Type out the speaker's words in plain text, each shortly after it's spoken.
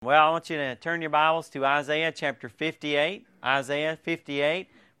Well, I want you to turn your Bibles to Isaiah chapter 58. Isaiah 58,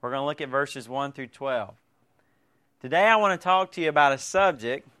 we're going to look at verses 1 through 12. Today I want to talk to you about a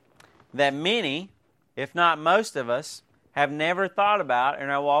subject that many, if not most of us, have never thought about in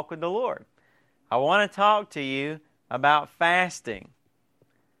our walk with the Lord. I want to talk to you about fasting.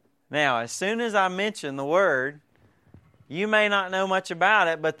 Now, as soon as I mention the word, you may not know much about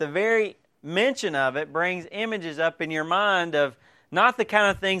it, but the very mention of it brings images up in your mind of not the kind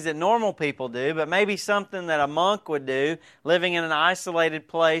of things that normal people do, but maybe something that a monk would do living in an isolated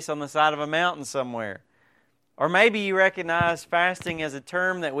place on the side of a mountain somewhere. Or maybe you recognize fasting as a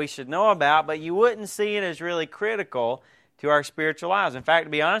term that we should know about, but you wouldn't see it as really critical to our spiritual lives. In fact,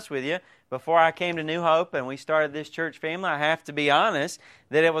 to be honest with you, before I came to New Hope and we started this church family, I have to be honest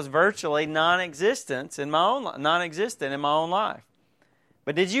that it was virtually non-existent in my own life.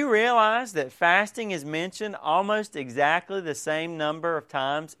 But did you realize that fasting is mentioned almost exactly the same number of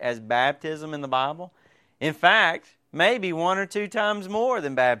times as baptism in the Bible? In fact, maybe 1 or 2 times more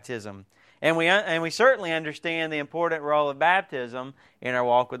than baptism. And we certainly understand the important role of baptism in our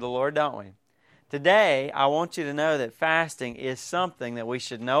walk with the Lord, don't we? Today, I want you to know that fasting is something that we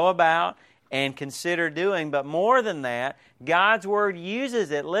should know about and consider doing. But more than that, God's Word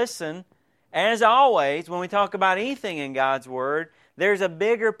uses it. Listen, as always, when we talk about anything in God's Word, there's a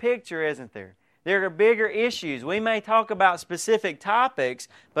bigger picture, isn't there? There are bigger issues. We may talk about specific topics,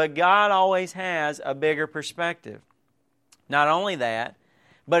 but God always has a bigger perspective. Not only that,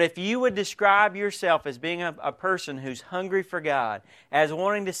 but if you would describe yourself as being a person who's hungry for God, as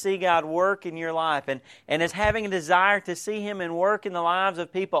wanting to see God work in your life, and as having a desire to see Him and work in the lives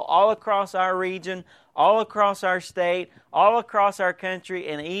of people all across our region, all across our state, all across our country,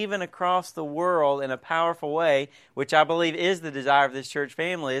 and even across the world in a powerful way, which I believe is the desire of this church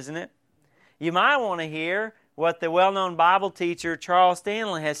family, isn't it? You might want to hear what the well-known Bible teacher Charles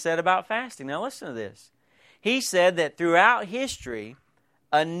Stanley has said about fasting. Now listen to this. He said that throughout history,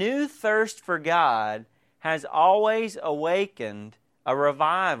 a new thirst for God has always awakened a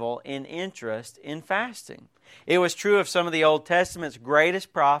revival in interest in fasting. It was true of some of the Old Testament's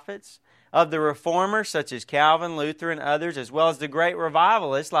greatest prophets, of the reformers such as Calvin, Luther, and others, as well as the great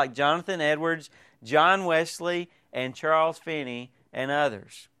revivalists like Jonathan Edwards, John Wesley, and Charles Finney, and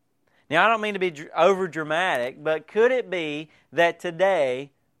others. Now, I don't mean to be over-dramatic, but could it be that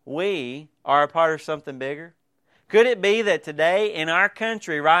today we are a part of something bigger? Could it be that today in our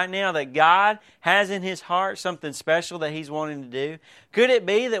country right now that God has in His heart something special that He's wanting to do? Could it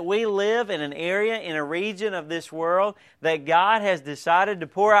be that we live in an area, in a region of this world that God has decided to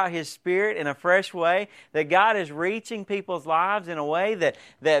pour out His Spirit in a fresh way, that God is reaching people's lives in a way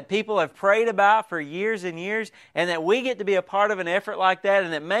that people have prayed about for years and years, and that we get to be a part of an effort like that,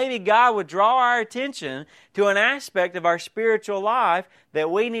 and that maybe God would draw our attention to an aspect of our spiritual life that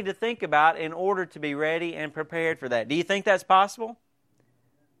we need to think about in order to be ready and prepared for that. Do you think that's possible?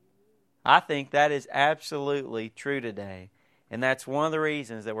 I think that is absolutely true today. And that's one of the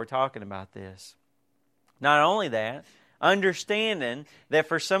reasons that we're talking about this. Not only that, understanding that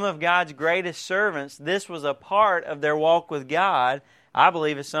for some of God's greatest servants, this was a part of their walk with God, I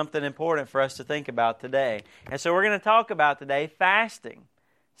believe is something important for us to think about today. And so we're going to talk about today fasting,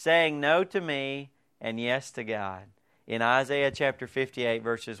 saying no to me and yes to God. In Isaiah chapter 58,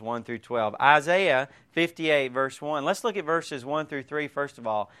 verses 1 through 12. Isaiah 58, verse 1. Let's look at verses 1 through 3 first of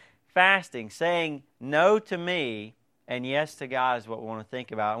all. Fasting, saying no to me and yes to God is what we want to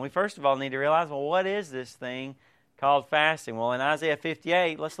think about. And we first of all need to realize, well, what is this thing called fasting? Well, in Isaiah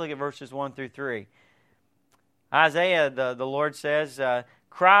 58, let's look at verses 1 through 3. Isaiah, the Lord says,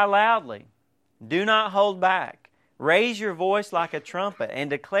 cry loudly, do not hold back. Raise your voice like a trumpet, and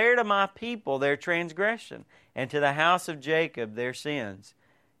declare to my people their transgression, and to the house of Jacob their sins.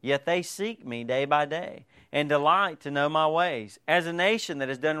 Yet they seek me day by day, and delight to know my ways. As a nation that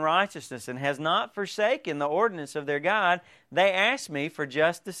has done righteousness and has not forsaken the ordinance of their God, they ask me for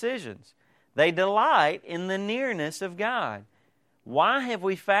just decisions. They delight in the nearness of God. Why have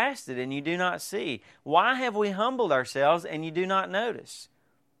we fasted and you do not see? Why have we humbled ourselves and you do not notice?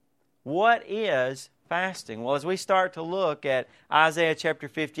 What is fasting? Well, as we start to look at Isaiah chapter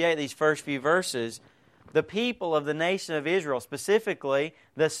 58, these first few verses, the people of the nation of Israel, specifically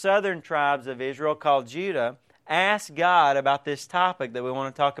the southern tribes of Israel called Judah, asked God about this topic that we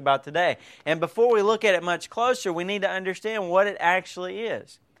want to talk about today. And before we look at it much closer, we need to understand what it actually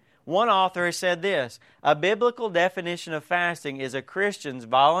is. One author has said this: a biblical definition of fasting is a Christian's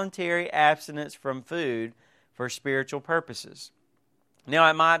voluntary abstinence from food for spiritual purposes. Now,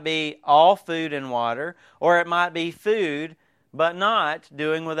 it might be all food and water, or it might be food but not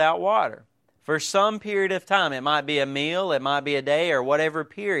doing without water. for some period of time. It might be a meal, it might be a day, or whatever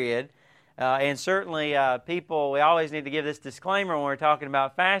period. And certainly, people, we always need to give this disclaimer when we're talking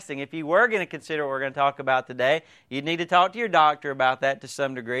about fasting. If you were going to consider what we're going to talk about today, you'd need to talk to your doctor about that to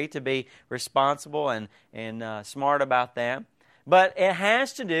some degree to be responsible and smart about that. But it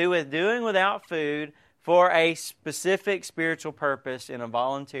has to do with doing without food for a specific spiritual purpose in a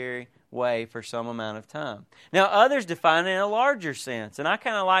voluntary way for some amount of time. Now, others define it in a larger sense, and I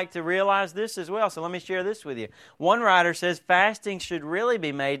kind of like to realize this as well, so let me share this with you. One writer says fasting should really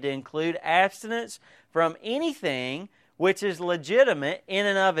be made to include abstinence from anything which is legitimate in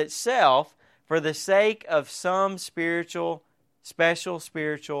and of itself for the sake of some special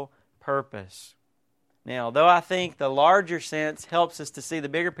spiritual purpose. Now, though I think the larger sense helps us to see the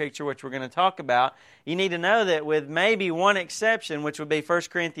bigger picture, which we're going to talk about, you need to know that with maybe one exception, which would be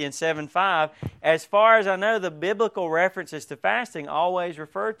 1 Corinthians 7:5, as far as I know, the biblical references to fasting always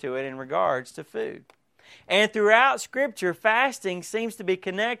refer to it in regards to food. And throughout Scripture, fasting seems to be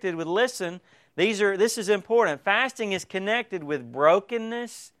connected with, listen, this is important, fasting is connected with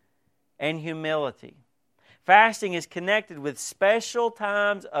brokenness and humility. Fasting is connected with special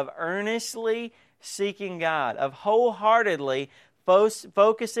times of earnestly seeking God, of wholeheartedly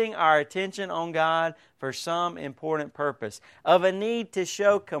focusing our attention on God for some important purpose, of a need to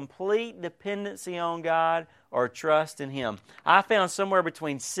show complete dependency on God or trust in Him. I found somewhere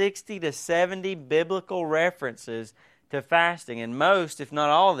between 60 to 70 biblical references to fasting, and most, if not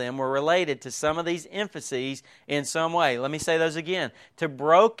all of them, were related to some of these emphases in some way. Let me say those again. To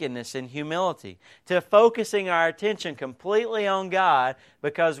brokenness and humility, to focusing our attention completely on God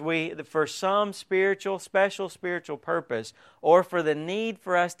because for some special spiritual purpose, or for the need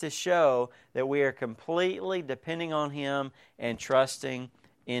for us to show that we are completely depending on Him and trusting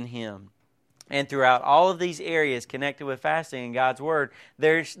in Him. And throughout all of these areas connected with fasting in God's Word,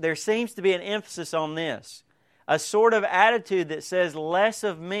 there seems to be an emphasis on this. A sort of attitude that says less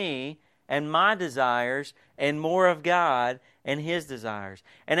of me and my desires and more of God and His desires.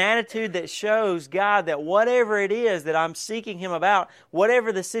 An attitude that shows God that whatever it is that I'm seeking Him about,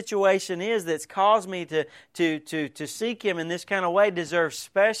 whatever the situation is that's caused me to seek Him in this kind of way, deserves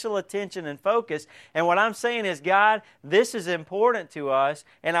special attention and focus. And what I'm saying is, God, this is important to us,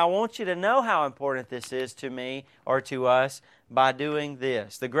 and I want you to know how important this is to me or to us by doing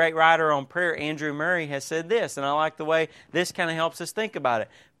this. The great writer on prayer, Andrew Murray, has said this, and I like the way this kind of helps us think about it.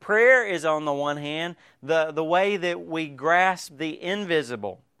 Prayer is, on the one hand, the way that we grasp the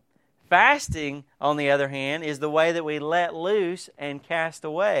invisible. Fasting, on the other hand, is the way that we let loose and cast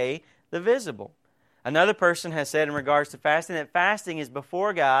away the visible. Another person has said in regards to fasting that fasting is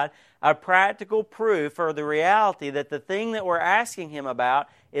before God a practical proof for the reality that the thing that we're asking Him about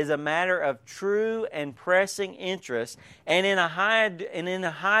is a matter of true and pressing interest, and in a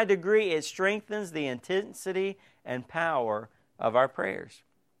high degree it strengthens the intensity and power of our prayers.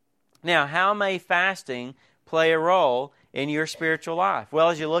 Now, how may fasting play a role in your spiritual life? Well,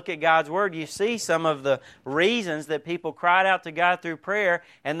 as you look at God's Word, you see some of the reasons that people cried out to God through prayer,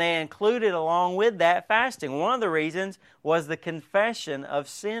 and they included along with that fasting. One of the reasons was the confession of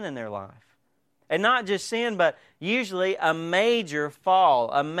sin in their life. And not just sin, but usually a major fall,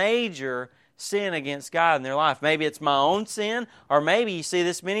 a major sin against God in their life. Maybe it's my own sin, or maybe you see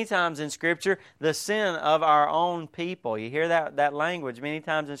this many times in Scripture, the sin of our own people. You hear that language many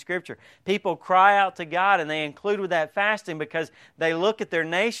times in Scripture. People cry out to God, and they include with that fasting because they look at their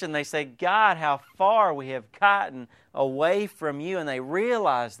nation, they say, God, how far we have gotten away from You, and they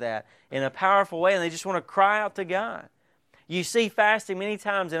realize that in a powerful way, and they just want to cry out to God. You see fasting many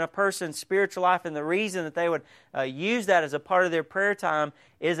times in a person's spiritual life, and the reason that they would use that as a part of their prayer time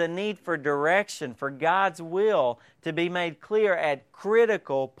is a need for direction, for God's will to be made clear at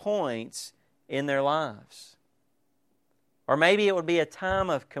critical points in their lives. Or maybe it would be a time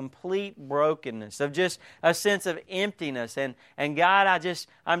of complete brokenness, of just a sense of emptiness, and God,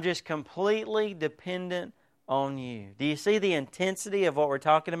 I'm just completely dependent on You. Do you see the intensity of what we're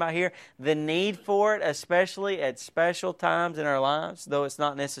talking about here? The need for it, especially at special times in our lives, though it's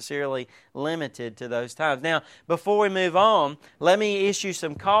not necessarily limited to those times. Now, before we move on, let me issue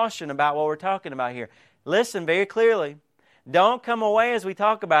some caution about what we're talking about here. Listen very clearly. Don't come away as we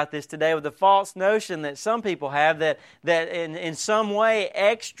talk about this today with the false notion that some people have that in some way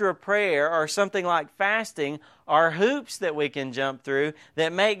extra prayer or something like fasting are hoops that we can jump through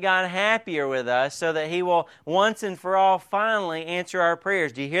that make God happier with us so that He will once and for all finally answer our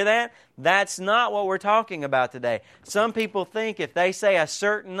prayers. Do you hear that? That's not what we're talking about today. Some people think if they say a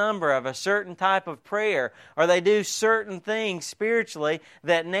certain number of a certain type of prayer or they do certain things spiritually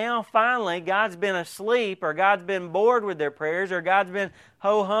that now finally God's been asleep or God's been bored with their prayers or God's been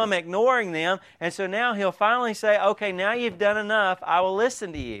ho-hum ignoring them, and so now He'll finally say, okay, now you've done enough, I will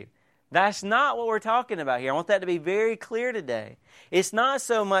listen to you. That's not what we're talking about here. I want that to be very clear today. It's not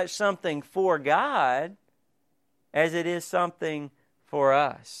so much something for God as it is something for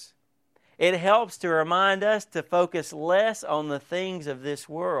us. It helps to remind us to focus less on the things of this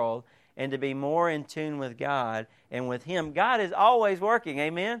world and to be more in tune with God and with Him. God is always working,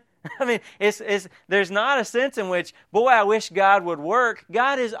 amen? I mean, there's not a sense in which, boy, I wish God would work.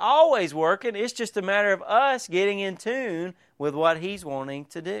 God is always working. It's just a matter of us getting in tune with what He's wanting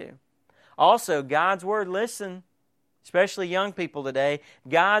to do. Also, God's Word, listen, especially young people today,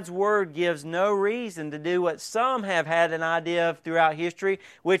 God's Word gives no reason to do what some have had an idea of throughout history,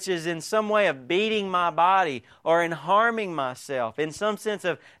 which is in some way of beating my body or in harming myself, in some sense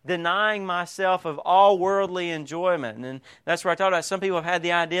of denying myself of all worldly enjoyment. And that's where I talked about some people have had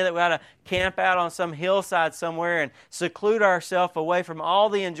the idea that we ought to camp out on some hillside somewhere and seclude ourselves away from all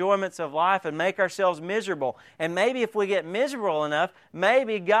the enjoyments of life and make ourselves miserable. And maybe if we get miserable enough,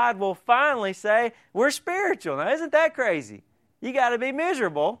 maybe God will finally say, we're spiritual. Now, isn't that crazy? You got to be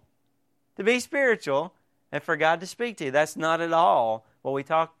miserable to be spiritual and for God to speak to you. That's not at all what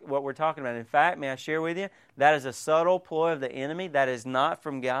we're talking about. In fact, may I share with you, that is a subtle ploy of the enemy. That is not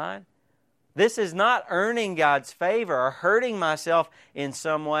from God. This is not earning God's favor or hurting myself in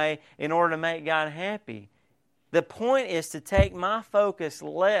some way in order to make God happy. The point is to take my focus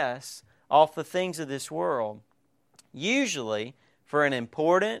less off the things of this world, usually for an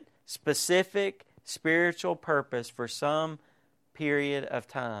important, specific, spiritual purpose for some period of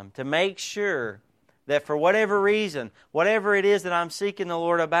time. To make sure that for whatever reason, whatever it is that I'm seeking the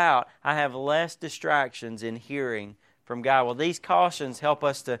Lord about, I have less distractions in hearing from God. Well, these cautions help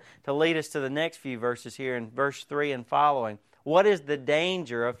us to lead us to the next few verses here in verse 3 and following. What is the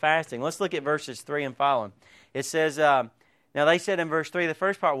danger of fasting? Let's look at verses 3 and following. It says, now they said in verse 3, the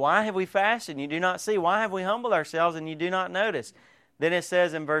first part, why have we fasted and you do not see? Why have we humbled ourselves and you do not notice? Then it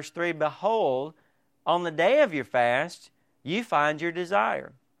says in verse 3, behold, on the day of your fast, you find your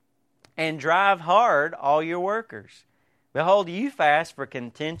desire and drive hard all your workers. Behold, you fast for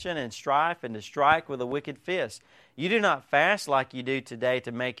contention and strife and to strike with a wicked fist. You do not fast like you do today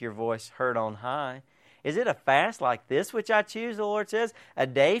to make your voice heard on high. Is it a fast like this which I choose, the Lord says, a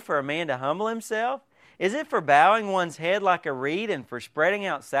day for a man to humble himself? Is it for bowing one's head like a reed and for spreading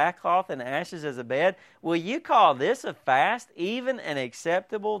out sackcloth and ashes as a bed? Will you call this a fast, even an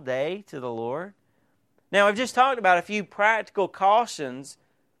acceptable day to the Lord? Now, I've just talked about a few practical cautions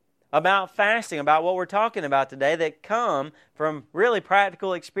about fasting, about what we're talking about today that come from really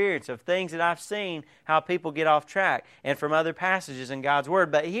practical experience of things that I've seen how people get off track and from other passages in God's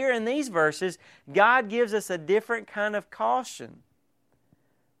Word. But here in these verses, God gives us a different kind of caution.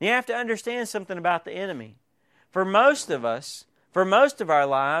 You have to understand something about the enemy. For most of us, for most of our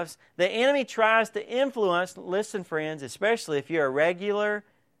lives, the enemy tries to influence, listen friends, especially if you're a regular,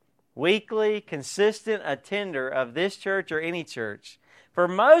 weekly, consistent attender of this church or any church. For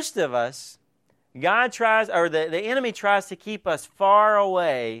most of us, God tries, or the enemy tries to keep us far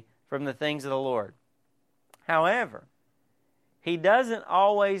away from the things of the Lord. However, he doesn't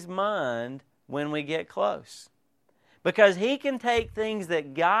always mind when we get close. Because he can take things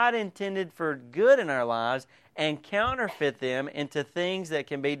that God intended for good in our lives and counterfeit them into things that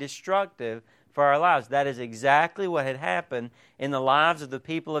can be destructive for our lives. That is exactly what had happened in the lives of the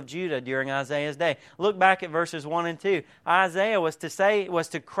people of Judah during Isaiah's day. Look back at verses 1 and 2. Isaiah was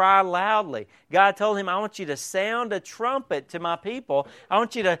to cry loudly. God told him, I want you to sound a trumpet to my people. I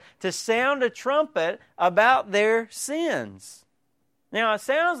want you to sound a trumpet about their sins. Now, it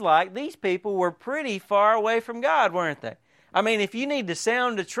sounds like these people were pretty far away from God, weren't they? I mean, if you need to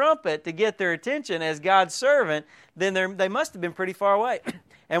sound a trumpet to get their attention as God's servant, then they must have been pretty far away.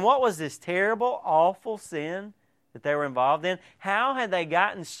 And what was this terrible, awful sin that they were involved in? How had they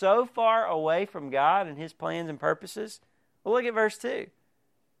gotten so far away from God and His plans and purposes? Well, look at verse 2.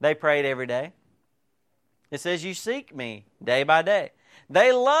 They prayed every day. It says, you seek me day by day.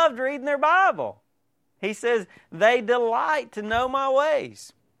 They loved reading their Bible. He says, they delight to know my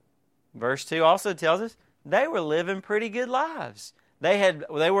ways. Verse 2 also tells us they were living pretty good lives. They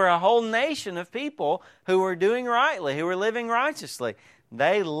were a whole nation of people who were doing rightly, who were living righteously.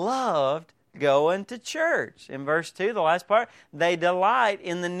 They loved going to church. In verse 2, the last part, they delight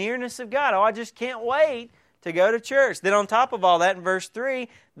in the nearness of God. Oh, I just can't wait to go to church. Then on top of all that, in verse 3,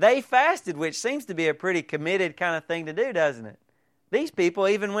 they fasted, which seems to be a pretty committed kind of thing to do, doesn't it? These people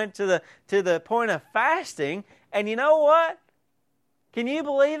even went to the point of fasting, and you know what? Can you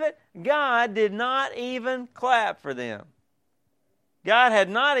believe it? God did not even clap for them. God had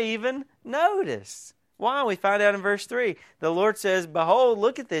not even noticed. Why? We find out in verse 3. The Lord says, behold,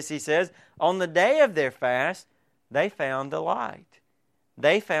 look at this, He says, on the day of their fast, they found delight.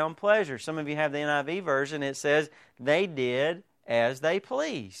 They found pleasure. Some of you have the NIV version. It says, they did as they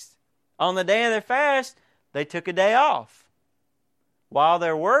pleased. On the day of their fast, they took a day off, while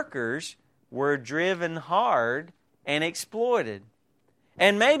their workers were driven hard and exploited.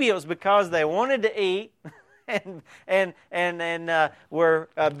 And maybe it was because they wanted to eat and were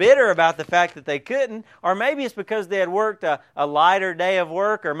bitter about the fact that they couldn't, or maybe it's because they had worked a lighter day of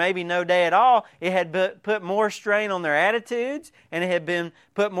work, or maybe no day at all. It had put more strain on their attitudes, and it had been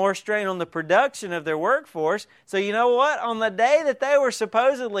put more strain on the production of their workforce. So you know what? On the day that they were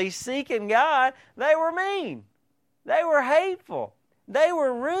supposedly seeking God, they were mean. They were hateful. They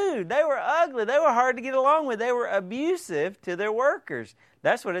were rude. They were ugly. They were hard to get along with. They were abusive to their workers.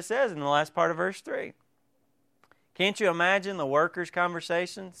 That's what it says in the last part of verse 3. Can't you imagine the workers'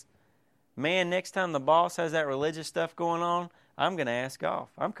 conversations? Man, next time the boss has that religious stuff going on, I'm going to ask off.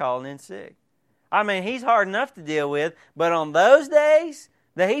 I'm calling in sick. I mean, he's hard enough to deal with, but on those days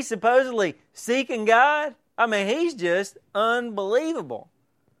that he's supposedly seeking God, I mean, he's just unbelievable.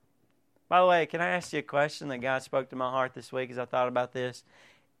 By the way, can I ask you a question that God spoke to my heart this week as I thought about this?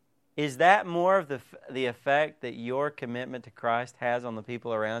 Is that more of the effect that your commitment to Christ has on the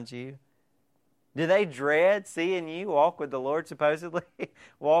people around you? Do they dread seeing you walk with the Lord, supposedly?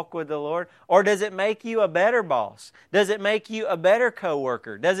 Walk with the Lord? Or does it make you a better boss? Does it make you a better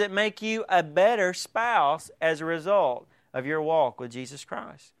coworker? Does it make you a better spouse as a result of your walk with Jesus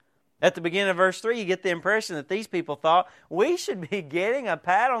Christ? At the beginning of verse 3, you get the impression that these people thought we should be getting a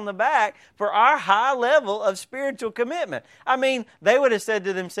pat on the back for our high level of spiritual commitment. I mean, they would have said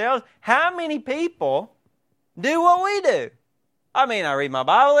to themselves, how many people do what we do? I mean, I read my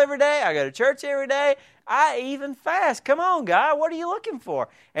Bible every day. I go to church every day. I even fast. Come on, God, what are you looking for?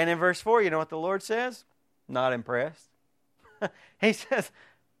 And in verse 4, you know what the Lord says? Not impressed. He says,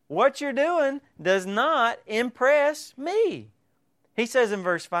 what you're doing does not impress me. He says in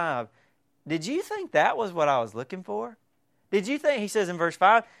verse 5, did you think that was what I was looking for? Did you think, he says in verse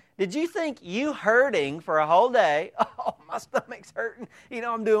 5, did you think you hurting for a whole day, oh, my stomach's hurting,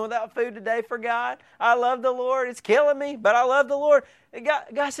 I'm doing without food today for God. I love the Lord. It's killing me, but I love the Lord.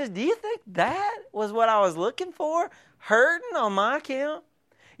 God says, do you think that was what I was looking for? Hurting on my account?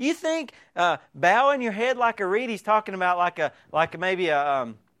 You think bowing your head like a reed, he's talking about like maybe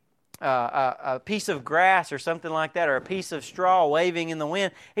a piece of grass or something like that, or a piece of straw waving in the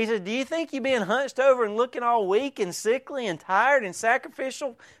wind. He says, do you think you're being hunched over and looking all weak and sickly and tired and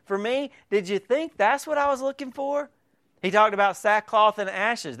sacrificial for me? Did you think that's what I was looking for? He talked about sackcloth and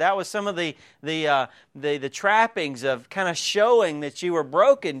ashes. That was some of the trappings of kind of showing that you were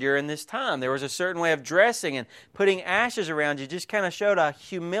broken during this time. There was a certain way of dressing, and putting ashes around you just kind of showed a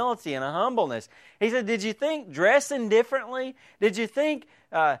humility and a humbleness. He said, did you think dressing differently? Did you think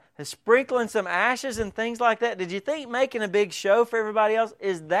sprinkling some ashes and things like that? Did you think making a big show for everybody else?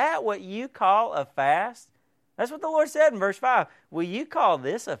 Is that what you call a fast? That's what the Lord said in verse 5. Will you call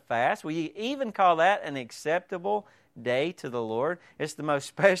this a fast? Will you even call that an acceptable day to the Lord? It's the most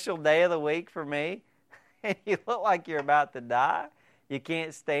special day of the week for me. And you look like you're about to die. You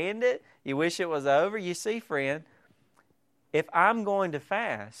can't stand it. You wish it was over. You see, friend, if I'm going to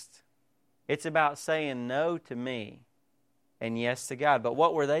fast, it's about saying no to me and yes to God. But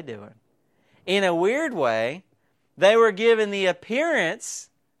what were they doing? In a weird way, they were given the appearance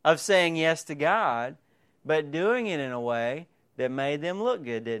of saying yes to God, but doing it in a way that made them look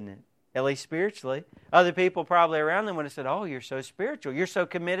good, didn't it? At least spiritually. Other people probably around them would have said, oh, you're so spiritual. You're so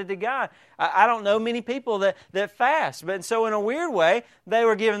committed to God. I don't know many people that fast. But so in a weird way, they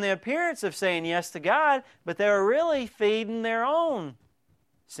were given the appearance of saying yes to God, but they were really feeding their own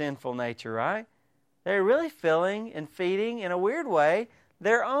sinful nature, right? They were really filling and feeding, in a weird way,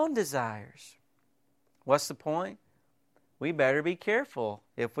 their own desires. What's the point? We better be careful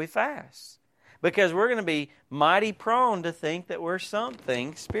if we fast, because we're going to be mighty prone to think that we're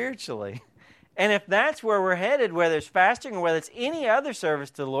something spiritually. And if that's where we're headed, whether it's fasting or whether it's any other service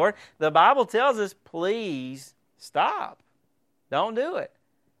to the Lord, the Bible tells us, please stop. Don't do it.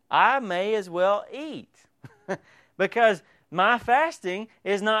 I may as well eat. Because my fasting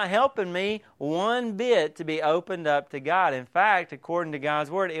is not helping me one bit to be opened up to God. In fact, according to God's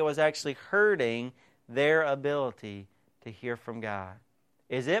Word, it was actually hurting their ability to hear from God.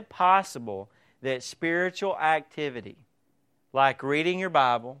 Is it possible that spiritual activity, like reading your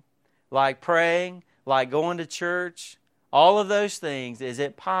Bible, like praying, like going to church, all of those things, is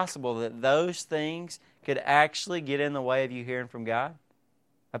it possible that those things could actually get in the way of you hearing from God?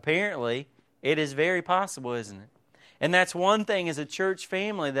 Apparently, it is very possible, isn't it? And that's one thing as a church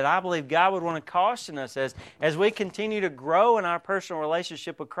family that I believe God would want to caution us as we continue to grow in our personal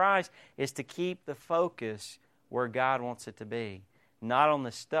relationship with Christ, is to keep the focus where God wants it to be. Not on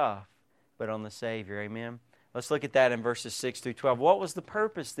the stuff, but on the Savior. Amen? Let's look at that in verses 6 through 12. What was the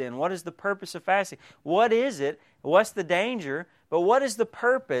purpose then? What is the purpose of fasting? What is it? What's the danger? But what is the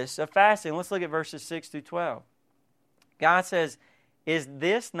purpose of fasting? Let's look at verses 6 through 12. God says, "Is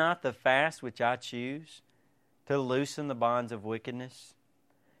this not the fast which I choose? To loosen the bonds of wickedness,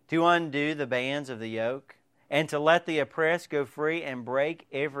 to undo the bands of the yoke, and to let the oppressed go free and break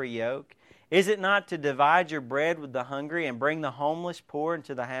every yoke? Is it not to divide your bread with the hungry and bring the homeless poor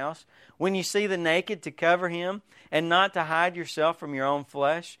into the house? When you see the naked, to cover him, and not to hide yourself from your own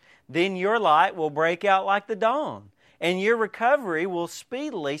flesh? Then your light will break out like the dawn, and your recovery will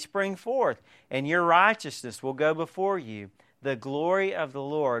speedily spring forth, and your righteousness will go before you. The glory of the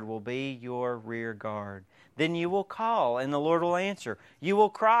Lord will be your rear guard. Then you will call, and the Lord will answer. You will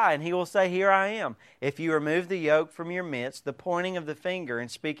cry, and He will say, Here I am. If you remove the yoke from your midst, the pointing of the finger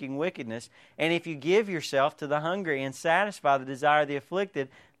and speaking wickedness, and if you give yourself to the hungry and satisfy the desire of the afflicted,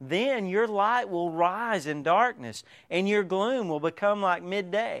 then your light will rise in darkness, and your gloom will become like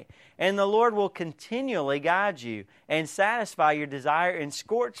midday. And the Lord will continually guide you and satisfy your desire in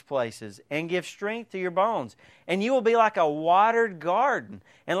scorched places and give strength to your bones. And you will be like a watered garden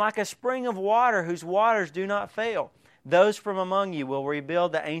and like a spring of water whose waters do not fail. Those from among you will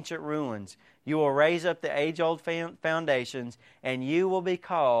rebuild the ancient ruins. You will raise up the age-old foundations, and you will be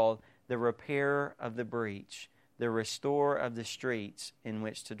called the repairer of the breach, the restorer of the streets in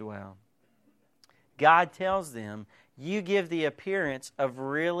which to dwell." God tells them, you give the appearance of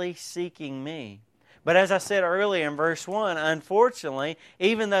really seeking me. But as I said earlier in verse 1, unfortunately,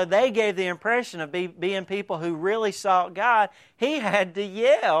 even though they gave the impression of being people who really sought God, He had to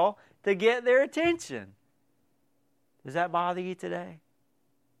yell to get their attention. Does that bother you today?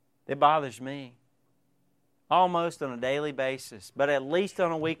 It bothers me. Almost on a daily basis, but at least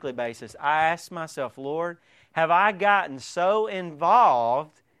on a weekly basis, I ask myself, Lord, have I gotten so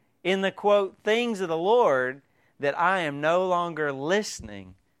involved in the, quote, things of the Lord that I am no longer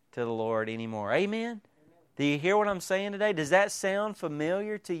listening to the Lord anymore? Amen? Do you hear what I'm saying today? Does that sound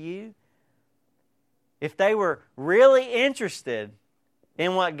familiar to you? If they were really interested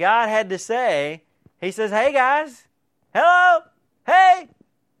in what God had to say, He says, hey guys, hello, hey,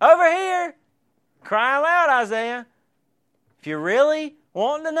 over here. Cry loud, Isaiah. If you're really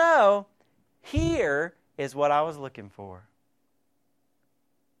wanting to know, here is what I was looking for.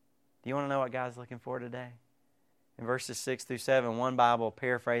 Do you want to know what God's looking for today? In verses 6 through 7, one Bible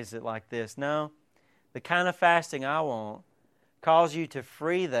paraphrases it like this. No, the kind of fasting I want calls you to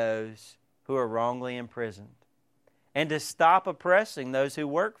free those who are wrongly imprisoned and to stop oppressing those who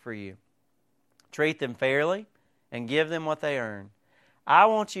work for you. Treat them fairly and give them what they earn. I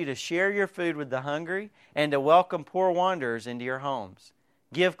want you to share your food with the hungry and to welcome poor wanderers into your homes.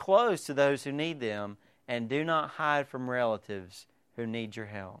 Give clothes to those who need them and do not hide from relatives who need your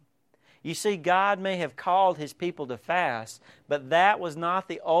help. You see, God may have called His people to fast, but that was not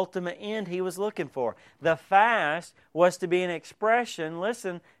the ultimate end He was looking for. The fast was to be an expression,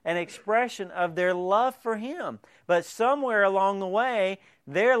 listen, an expression of their love for Him. But somewhere along the way,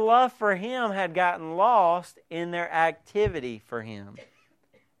 their love for Him had gotten lost in their activity for Him.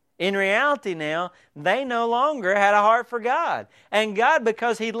 In reality now, they no longer had a heart for God. And God,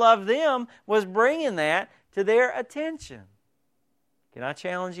 because He loved them, was bringing that to their attention. Can I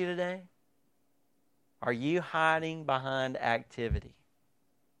challenge you today? Are you hiding behind activity?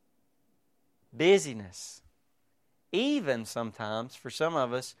 Busyness. Even sometimes, for some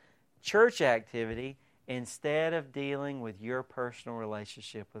of us, church activity instead of dealing with your personal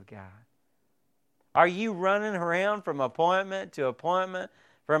relationship with God. Are you running around from appointment to appointment,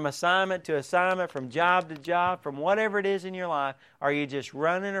 from assignment to assignment, from job to job, from whatever it is in your life? Are you just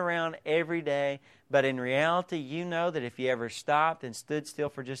running around every day? But in reality, you know that if you ever stopped and stood still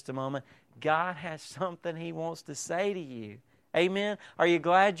for just a moment, God has something He wants to say to you. Amen? Are you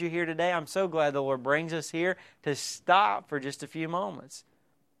glad you're here today? I'm so glad the Lord brings us here to stop for just a few moments.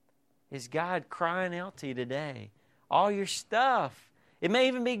 Is God crying out to you today? All your stuff. It may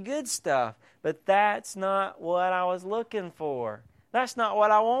even be good stuff, but that's not what I was looking for. That's not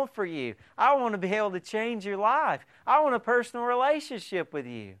what I want for you. I want to be able to change your life. I want a personal relationship with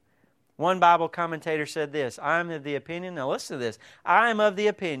you. One Bible commentator said this, I am of the opinion, now listen to this, I am of the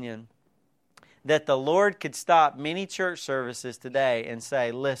opinion that the Lord could stop many church services today and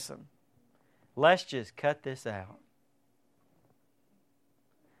say, listen, let's just cut this out.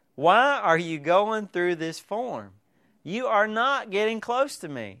 Why are you going through this form? You are not getting close to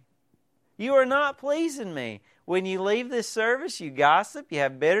me. You are not pleasing me. When you leave this service, you gossip, you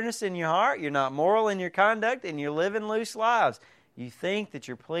have bitterness in your heart, you're not moral in your conduct, and you're living loose lives. You think that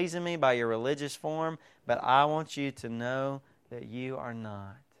you're pleasing me by your religious form, but I want you to know that you are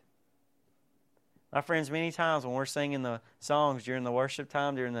not. My friends, many times when we're singing the songs during the worship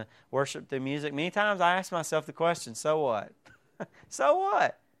time, during the worship through music, many times I ask myself the question, so what? So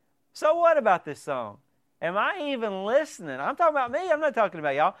what? So what about this song? Am I even listening? I'm talking about me. I'm not talking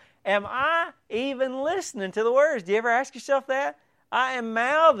about y'all. Am I even listening to the words? Do you ever ask yourself that? I am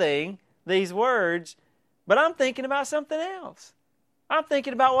mouthing these words, but I'm thinking about something else. I'm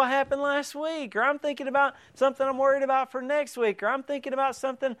thinking about what happened last week, or I'm thinking about something I'm worried about for next week, or I'm thinking about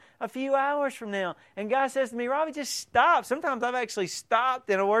something a few hours from now. And God says to me, Robbie, just stop. Sometimes I've actually stopped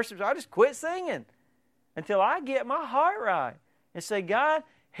in a worship, so I just quit singing until I get my heart right and say, God,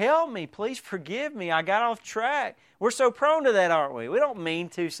 help me. Please forgive me. I got off track. We're so prone to that, aren't we? We don't mean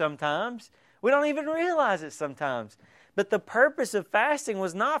to sometimes. We don't even realize it sometimes. But the purpose of fasting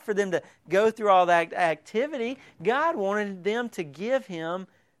was not for them to go through all that activity. God wanted them to give Him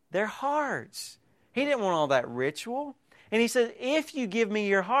their hearts. He didn't want all that ritual. And He says, if you give me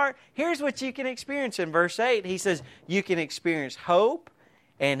your heart, here's what you can experience. In verse 8, He says, you can experience hope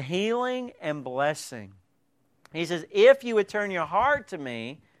and healing and blessing. He says, if you would turn your heart to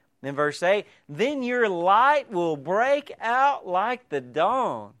me, in verse 8, then your light will break out like the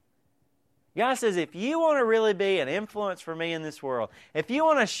dawn. God says, if you want to really be an influence for me in this world, if you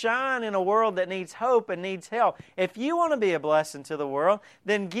want to shine in a world that needs hope and needs help, if you want to be a blessing to the world,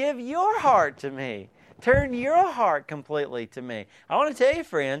 then give your heart to me. Turn your heart completely to me. I want to tell you,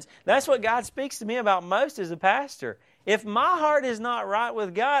 friends, that's what God speaks to me about most as a pastor. If my heart is not right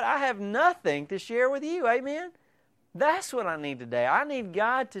with God, I have nothing to share with you. Amen? That's what I need today. I need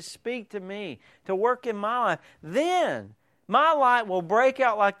God to speak to me, to work in my life. Then my light will break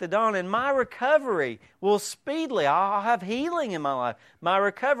out like the dawn, and my recovery will speedily, I'll have healing in my life. My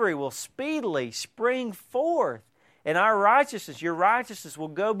recovery will speedily spring forth. And our righteousness, your righteousness will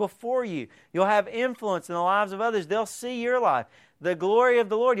go before you. You'll have influence in the lives of others. They'll see your life. The glory of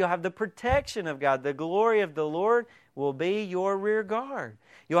the Lord, you'll have the protection of God. The glory of the Lord will be your rear guard.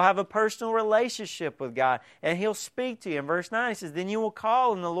 You'll have a personal relationship with God, and He'll speak to you. In verse 9, He says, then you will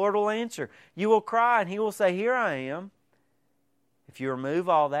call, and the Lord will answer. You will cry, and He will say, here I am. If you remove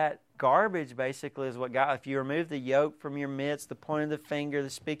all that garbage, basically, is what God, if you remove the yoke from your midst, the point of the finger, the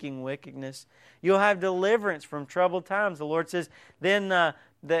speaking wickedness, you'll have deliverance from troubled times. The Lord says, then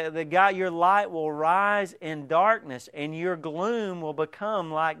the God, your light will rise in darkness, and your gloom will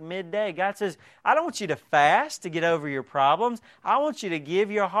become like midday. God says, I don't want you to fast to get over your problems. I want you to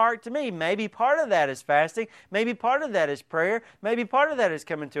give your heart to me. Maybe part of that is fasting. Maybe part of that is prayer. Maybe part of that is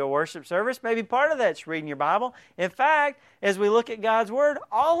coming to a worship service. Maybe part of that's reading your Bible. In fact, as we look at God's Word,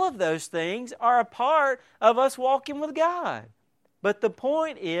 all of those things are a part of us walking with God. But the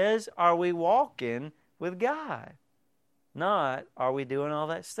point is, are we walking with God? Not, are we doing all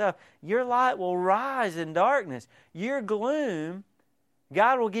that stuff? Your light will rise in darkness. Your gloom,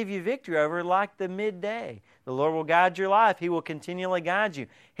 God will give you victory over like the midday. The Lord will guide your life. He will continually guide you.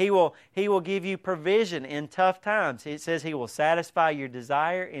 He will give you provision in tough times. It says He will satisfy your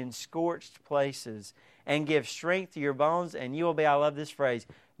desire in scorched places and give strength to your bones, and you will be, I love this phrase,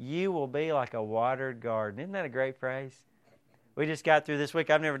 you will be like a watered garden. Isn't that a great phrase? We just got through this week.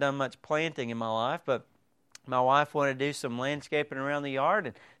 I've never done much planting in my life, but my wife wanted to do some landscaping around the yard,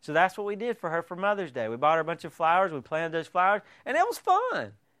 and so that's what we did for her for Mother's Day. We bought her a bunch of flowers, we planted those flowers, and it was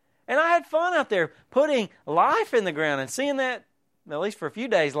fun. And I had fun out there putting life in the ground and seeing that, at least for a few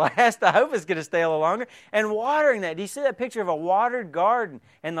days last, I hope it's going to stay a little longer, and watering that. Do you see that picture of a watered garden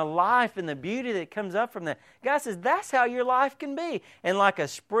and the life and the beauty that comes up from that? God says that's how your life can be. And like a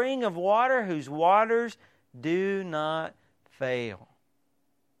spring of water whose waters do not fail.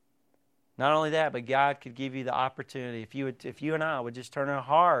 Not only that, but God could give you the opportunity, if you and I would just turn our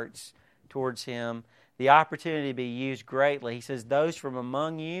hearts towards Him, the opportunity to be used greatly. He says, those from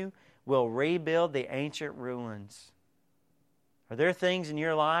among you will rebuild the ancient ruins. Are there things in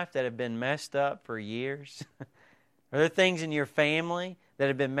your life that have been messed up for years? Are there things in your family that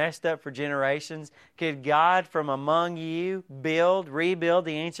have been messed up for generations? Could God from among you rebuild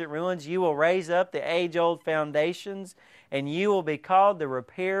the ancient ruins? You will raise up the age-old foundations, and you will be called the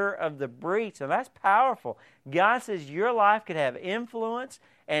repairer of the breach. Now that's powerful. God says your life could have influence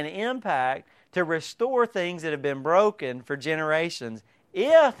and impact to restore things that have been broken for generations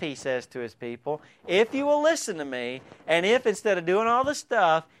If, he says to his people, if you will listen to me, and if instead of doing all the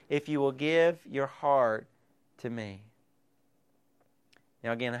stuff, if you will give your heart to me.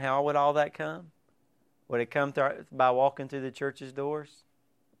 Now again, how would all that come? Would it come by walking through the church's doors?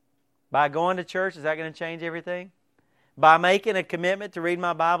 By going to church, is that going to change everything? By making a commitment to read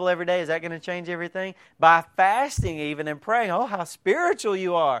my Bible every day, is that going to change everything? By fasting even and praying, oh, how spiritual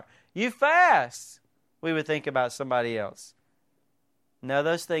you are. You fast. We would think about somebody else. No,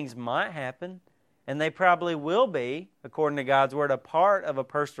 those things might happen, and they probably will be, according to God's Word, a part of a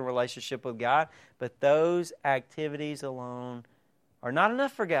personal relationship with God, but those activities alone are not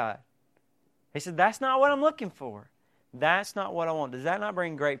enough for God. He said, that's not what I'm looking for. That's not what I want. Does that not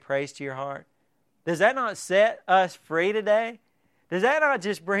bring great praise to your heart? Does that not set us free today? Does that not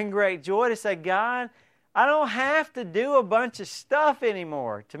just bring great joy to say, God, I don't have to do a bunch of stuff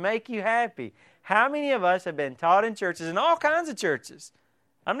anymore to make you happy? How many of us have been taught in churches, in all kinds of churches?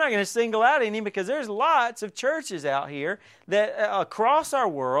 I'm not going to single out any because there's lots of churches out here that across our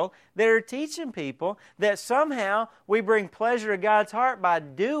world that are teaching people that somehow we bring pleasure to God's heart by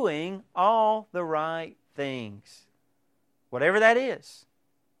doing all the right things. Whatever that is.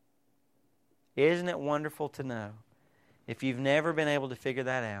 Isn't it wonderful to know, if you've never been able to figure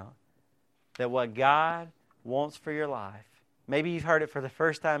that out, that what God wants for your life, maybe you've heard it for the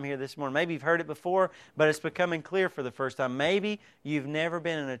first time here this morning. Maybe you've heard it before, but it's becoming clear for the first time. Maybe you've never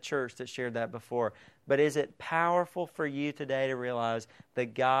been in a church that shared that before. But is it powerful for you today to realize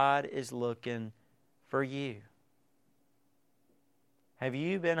that God is looking for you? Have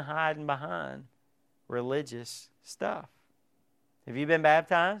you been hiding behind religious stuff? Have you been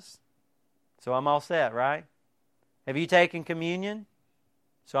baptized? So I'm all set, right? Have you taken communion?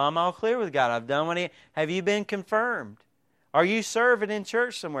 So I'm all clear with God. I've done what He... Have you been confirmed? Are you serving in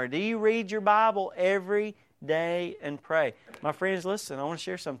church somewhere? Do you read your Bible every day and pray? My friends, listen, I want to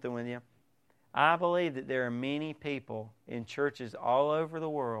share something with you. I believe that there are many people in churches all over the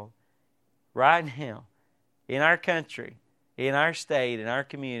world right now, in our country, in our state, in our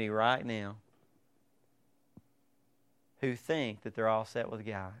community right now, who think that they're all set with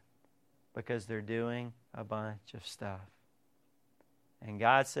God because they're doing a bunch of stuff. And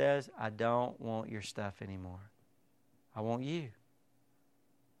God says, I don't want your stuff anymore. I want you.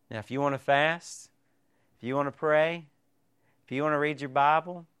 Now, if you want to fast, if you want to pray, if you want to read your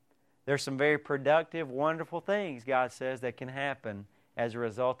Bible, there's some very productive, wonderful things, God says, that can happen as a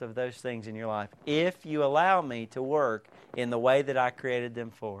result of those things in your life, if you allow me to work in the way that I created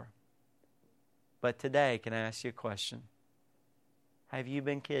them for. But today, can I ask you a question? Have you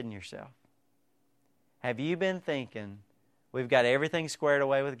been kidding yourself? Have you been thinking we've got everything squared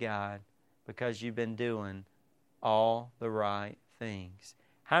away with God because you've been doing all the right things?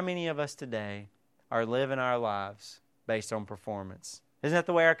 How many of us today are living our lives based on performance? Isn't that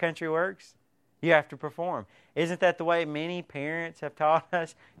the way our country works? You have to perform. Isn't that the way many parents have taught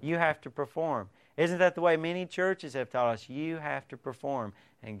us? You have to perform. Isn't that the way many churches have taught us? You have to perform.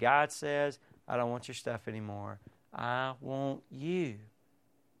 And God says, I don't want your stuff anymore. I want you.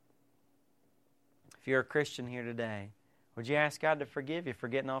 If you're a Christian here today, would you ask God to forgive you for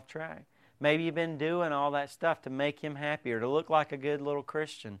getting off track? Maybe you've been doing all that stuff to make Him happy or to look like a good little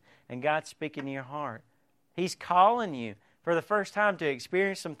Christian, and God's speaking to your heart. He's calling you for the first time to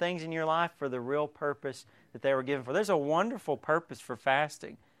experience some things in your life for the real purpose that they were given for. There's a wonderful purpose for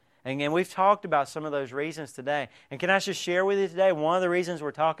fasting. And again, we've talked about some of those reasons today. And can I just share with you today, one of the reasons we're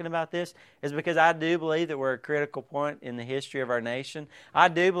talking about this is because I do believe that we're at a critical point in the history of our nation. I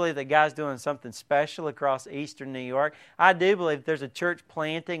do believe that God's doing something special across eastern New York. I do believe that there's a church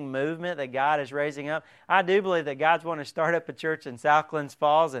planting movement that God is raising up. I do believe that God's wanting to start up a church in South Glens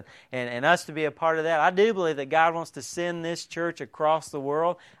Falls and us to be a part of that. I do believe that God wants to send this church across the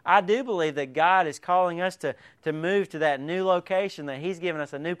world. I do believe that God is calling us to move to that new location, that He's given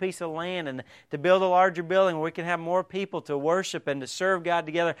us a new piece of land and to build a larger building where we can have more people to worship and to serve God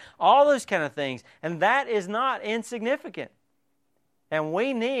together. All those kind of things. And that is not insignificant. And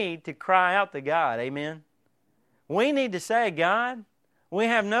we need to cry out to God. Amen? We need to say, God, we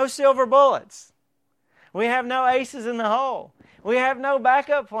have no silver bullets. We have no aces in the hole. We have no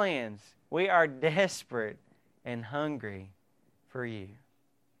backup plans. We are desperate and hungry for you.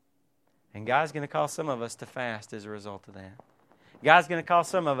 And God's going to call some of us to fast as a result of that. God's going to call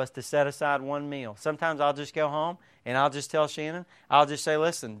some of us to set aside one meal. Sometimes I'll just go home and I'll just tell Shannon, I'll just say,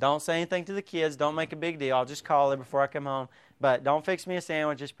 listen, don't say anything to the kids. Don't make a big deal. I'll just call her before I come home. But don't fix me a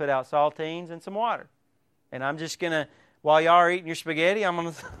sandwich. Just put out saltines and some water. And I'm just going to, while y'all are eating your spaghetti, I'm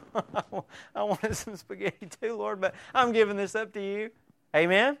going to, I wanted some spaghetti too, Lord, but I'm giving this up to you.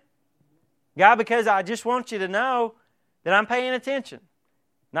 Amen? God, because I just want you to know that I'm paying attention.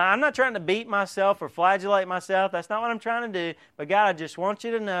 Now, I'm not trying to beat myself or flagellate myself. That's not what I'm trying to do. But God, I just want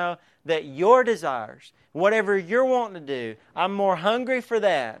you to know that your desires, whatever you're wanting to do, I'm more hungry for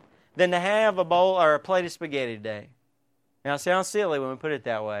that than to have a bowl or a plate of spaghetti today. Now, it sounds silly when we put it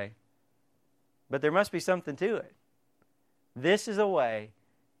that way, but there must be something to it. This is a way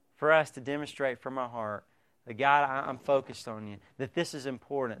for us to demonstrate from our heart that, God, I'm focused on you, that this is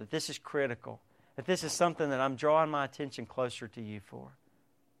important, that this is critical, that this is something that I'm drawing my attention closer to you for.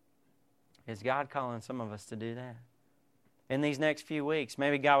 Is God calling some of us to do that? In these next few weeks,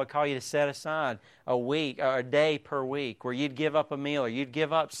 maybe God would call you to set aside a week or a day per week where you'd give up a meal or you'd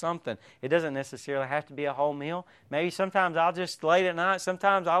give up something. It doesn't necessarily have to be a whole meal. Maybe sometimes I'll just late at night.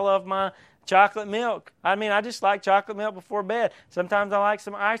 Sometimes I love my chocolate milk. I just like chocolate milk before bed. Sometimes I like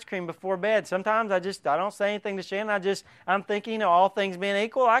some ice cream before bed. Sometimes I don't say anything to Shannon. I'm thinking, all things being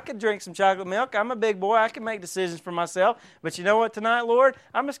equal, I could drink some chocolate milk. I'm a big boy. I can make decisions for myself. But you know what tonight, Lord?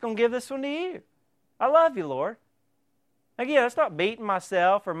 I'm just going to give this one to you. I love you, Lord. Again, it's not beating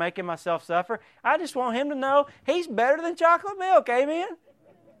myself or making myself suffer. I just want Him to know He's better than chocolate milk. Amen?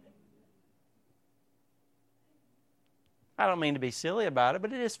 I don't mean to be silly about it,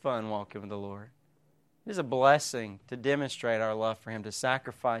 but it is fun walking with the Lord. It is a blessing to demonstrate our love for Him, to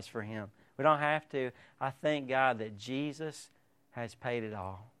sacrifice for Him. We don't have to. I thank God that Jesus has paid it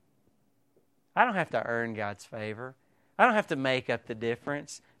all. I don't have to earn God's favor. I don't have to make up the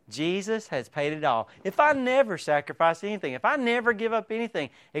difference. Jesus has paid it all. If I never sacrifice anything, if I never give up anything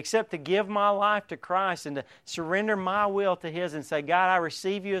except to give my life to Christ and to surrender my will to His and say, God, I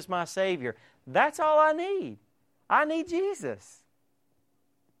receive you as my Savior, that's all I need. I need Jesus.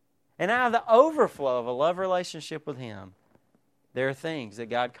 And out of the overflow of a love relationship with Him, there are things that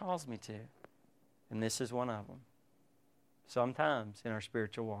God calls me to. And this is one of them. Sometimes in our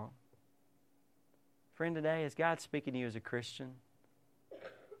spiritual walk. Friend, today, is God speaking to you as a Christian?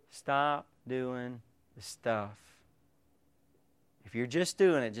 Stop doing the stuff. If you're just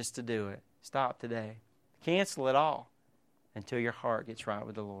doing it just to do it, stop today. Cancel it all until your heart gets right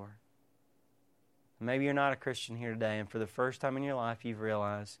with the Lord. Maybe you're not a Christian here today, and for the first time in your life you've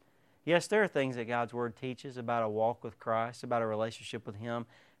realized, yes, there are things that God's Word teaches about a walk with Christ, about a relationship with Him,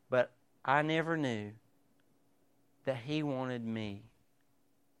 but I never knew that He wanted me.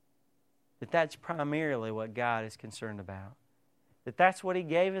 That's primarily what God is concerned about. That's what He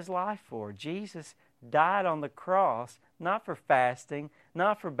gave His life for. Jesus died on the cross, not for fasting,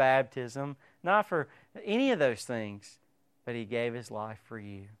 not for baptism, not for any of those things, but He gave His life for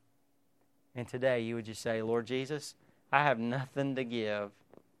you. And today you would just say, Lord Jesus, I have nothing to give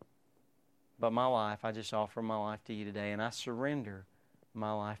but my life. I just offer my life to you today, and I surrender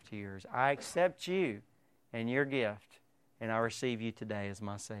my life to yours. I accept you and your gift, and I receive you today as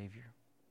my Savior.